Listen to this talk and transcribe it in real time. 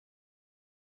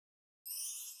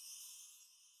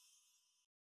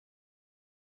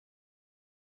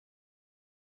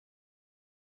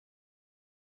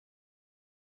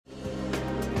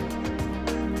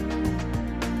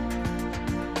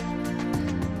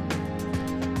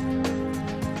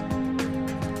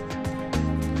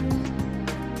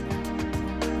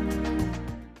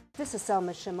This is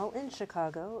Selma Schimmel in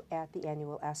Chicago at the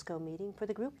annual ASCO meeting for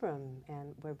the group room,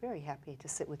 and we're very happy to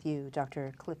sit with you,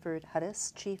 Dr. Clifford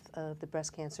Hudis, Chief of the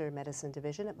Breast Cancer Medicine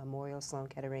Division at Memorial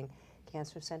Sloan-Kettering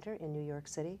Cancer Center in New York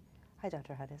City. Hi,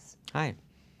 Dr. Hudis. Hi.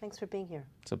 Thanks for being here.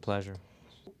 It's a pleasure.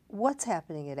 What's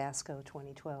happening at ASCO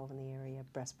 2012 in the area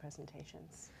of breast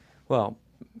presentations? Well,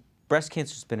 breast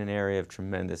cancer has been an area of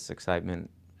tremendous excitement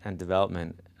and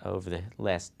development over the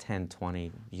last 10,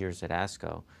 20 years at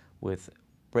ASCO, with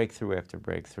breakthrough after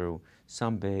breakthrough,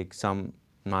 some big, some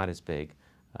not as big,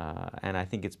 and I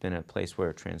think it's been a place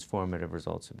where transformative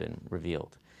results have been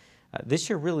revealed. This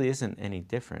year really isn't any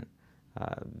different.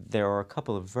 There are a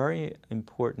couple of very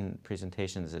important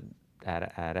presentations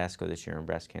at ASCO this year in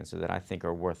breast cancer that I think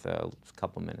are worth a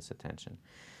couple minutes' attention.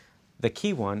 The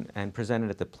key one, and presented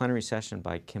at the plenary session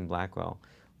by Kim Blackwell,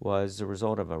 was the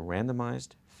result of a randomized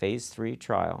phase 3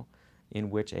 trial in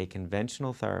which a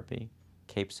conventional therapy,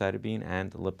 capecitabine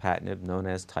and lapatinib, known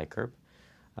as Tykerb,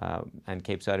 and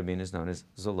capecitabine is known as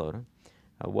Xeloda,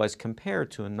 was compared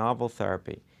to a novel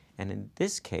therapy. And in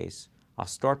this case, I'll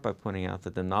start by pointing out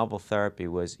that the novel therapy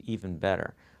was even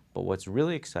better. But what's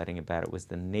really exciting about it was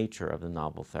the nature of the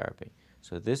novel therapy.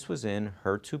 So this was in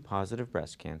HER-2 positive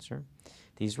breast cancer.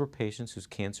 These were patients whose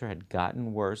cancer had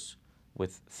gotten worse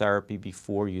with therapy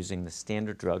before using the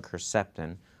standard drug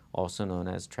Herceptin, also known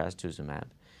as trastuzumab.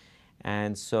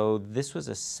 And so this was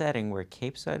a setting where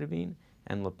capecitabine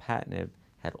and lapatinib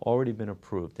had already been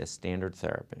approved as standard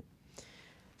therapy.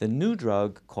 The new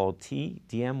drug, called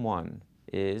T-DM1,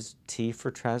 is T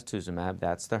for trastuzumab,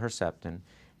 that's the Herceptin,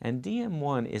 and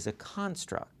DM1 is a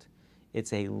construct.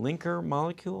 It's a linker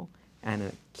molecule and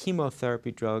a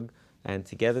chemotherapy drug, and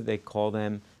together they call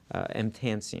them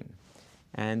emtansine.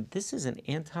 And this is an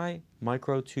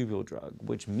anti-microtubule drug,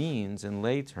 which means, in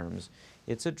lay terms,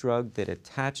 it's a drug that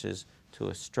attaches to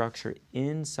a structure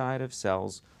inside of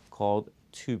cells called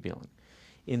tubulin.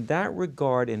 In that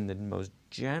regard, in the most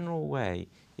general way,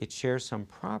 it shares some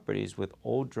properties with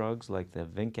old drugs like the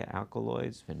vinca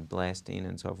alkaloids, vinblastine,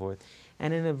 and so forth,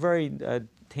 and in a very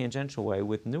tangential way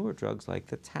with newer drugs like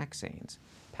the taxanes,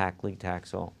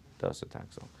 paclitaxel,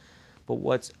 docetaxel. But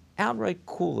what's outright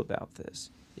cool about this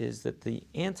is that the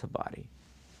antibody,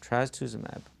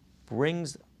 trastuzumab,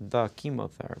 brings the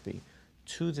chemotherapy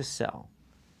to the cell.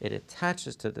 It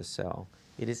attaches to the cell,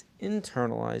 it is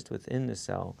internalized within the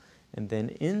cell, and then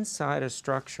inside a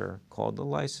structure called the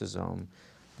lysosome,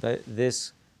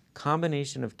 this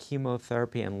combination of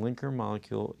chemotherapy and linker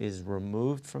molecule is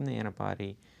removed from the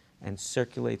antibody and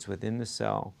circulates within the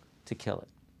cell to kill it.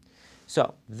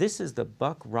 So this is the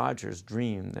Buck Rogers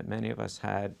dream that many of us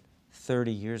had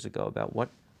 30 years ago about what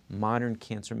modern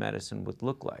cancer medicine would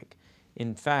look like.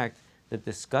 In fact, the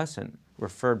discussant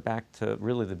referred back to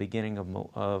really the beginning of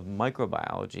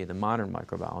microbiology, the modern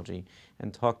microbiology,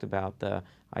 and talked about the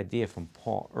idea from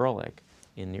Paul Ehrlich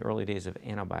in the early days of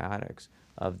antibiotics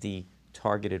of the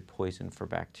targeted poison for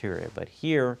bacteria. But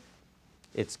here,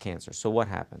 it's cancer. So what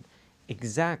happened?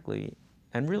 Exactly,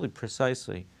 and really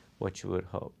precisely, what you would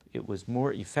hope. It was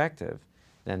more effective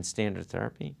than standard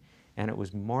therapy, and it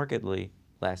was markedly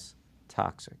less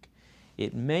toxic.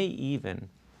 It may even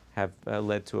have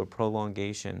led to a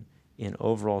prolongation in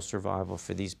overall survival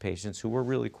for these patients who were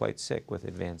really quite sick with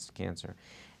advanced cancer.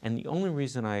 And the only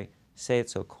reason I say it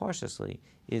so cautiously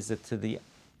is that to the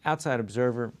outside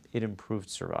observer, it improved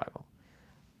survival.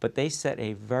 But they set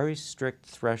a very strict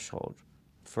threshold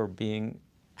for being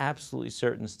absolutely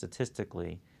certain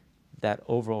statistically that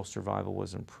overall survival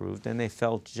was improved, and they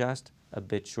fell just a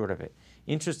bit short of it.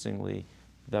 Interestingly,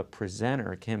 the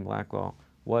presenter, Kim Blackwell,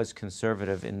 was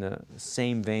conservative in the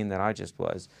same vein that I just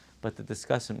was, but the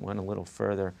discussant went a little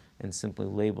further and simply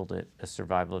labeled it a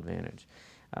survival advantage.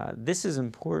 This is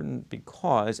important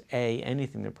because, A,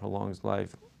 anything that prolongs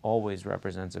life always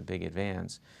represents a big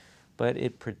advance, but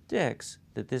it predicts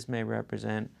that this may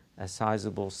represent a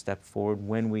sizable step forward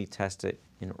when we test it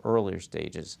in earlier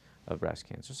stages of breast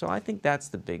cancer. So I think that's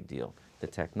the big deal, the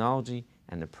technology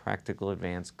and the practical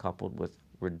advance coupled with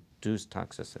reduced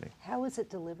toxicity. How is it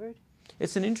delivered?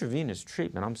 It's an intravenous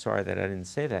treatment. I'm sorry that I didn't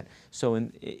say that. So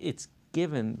it's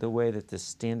given the way that the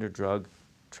standard drug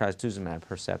trastuzumab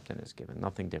Herceptin is given,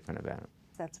 nothing different about it.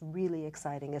 That's really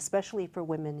exciting, especially for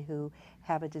women who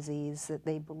have a disease that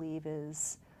they believe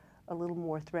is a little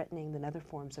more threatening than other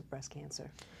forms of breast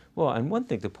cancer. Well, and one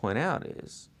thing to point out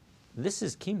is this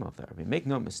is chemotherapy. Make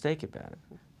no mistake about it.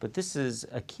 But this is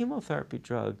a chemotherapy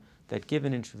drug that,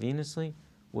 given intravenously,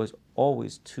 was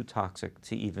always too toxic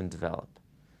to even develop.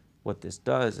 What this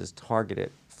does is target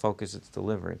it, focus its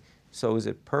delivery. So is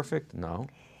it perfect? No.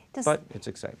 but it's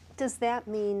exciting. Does that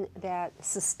mean that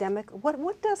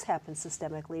what does happen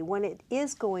systemically when it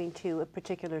is going to a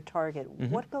particular target?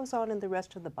 What goes on in the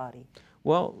rest of the body?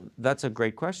 Well, that's a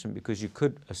great question, because you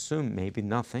could assume maybe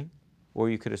nothing, or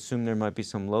you could assume there might be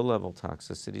some low-level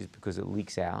toxicities because it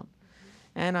leaks out.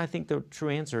 And I think the true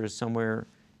answer is somewhere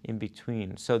in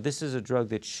between. So this is a drug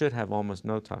that should have almost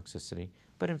no toxicity,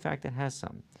 but in fact it has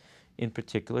some. In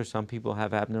particular, some people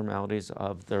have abnormalities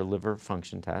of their liver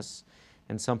function tests,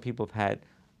 and some people have had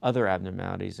other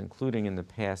abnormalities, including in the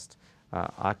past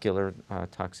ocular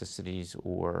toxicities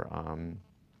or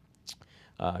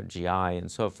GI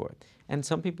and so forth. And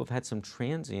some people have had some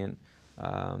transient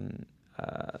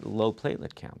low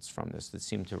platelet counts from this that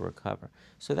seem to recover.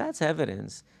 So that's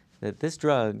evidence that this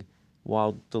drug,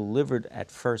 while delivered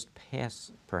at first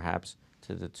pass perhaps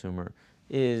to the tumor,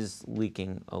 is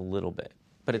leaking a little bit,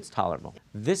 but it's tolerable.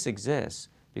 This exists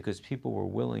because people were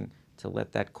willing to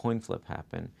let that coin flip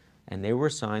happen, and they were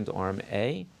assigned arm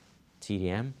A,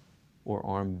 T-DM, or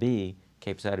arm B,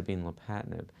 capecitabine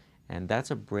lapatinib. And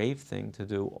that's a brave thing to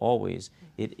do always.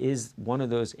 It is one of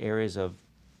those areas of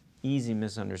easy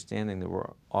misunderstanding that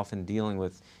we're often dealing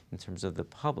with in terms of the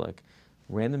public.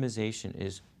 Randomization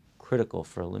is critical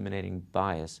for eliminating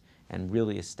bias and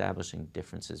really establishing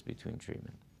differences between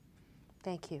treatment.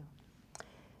 Thank you.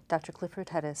 Dr. Clifford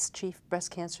Hudis, Chief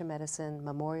Breast Cancer Medicine,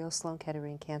 Memorial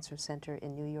Sloan-Kettering Cancer Center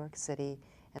in New York City,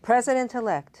 and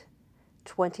President-elect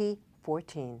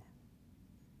 2014.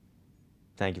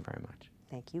 Thank you very much.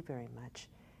 Thank you very much.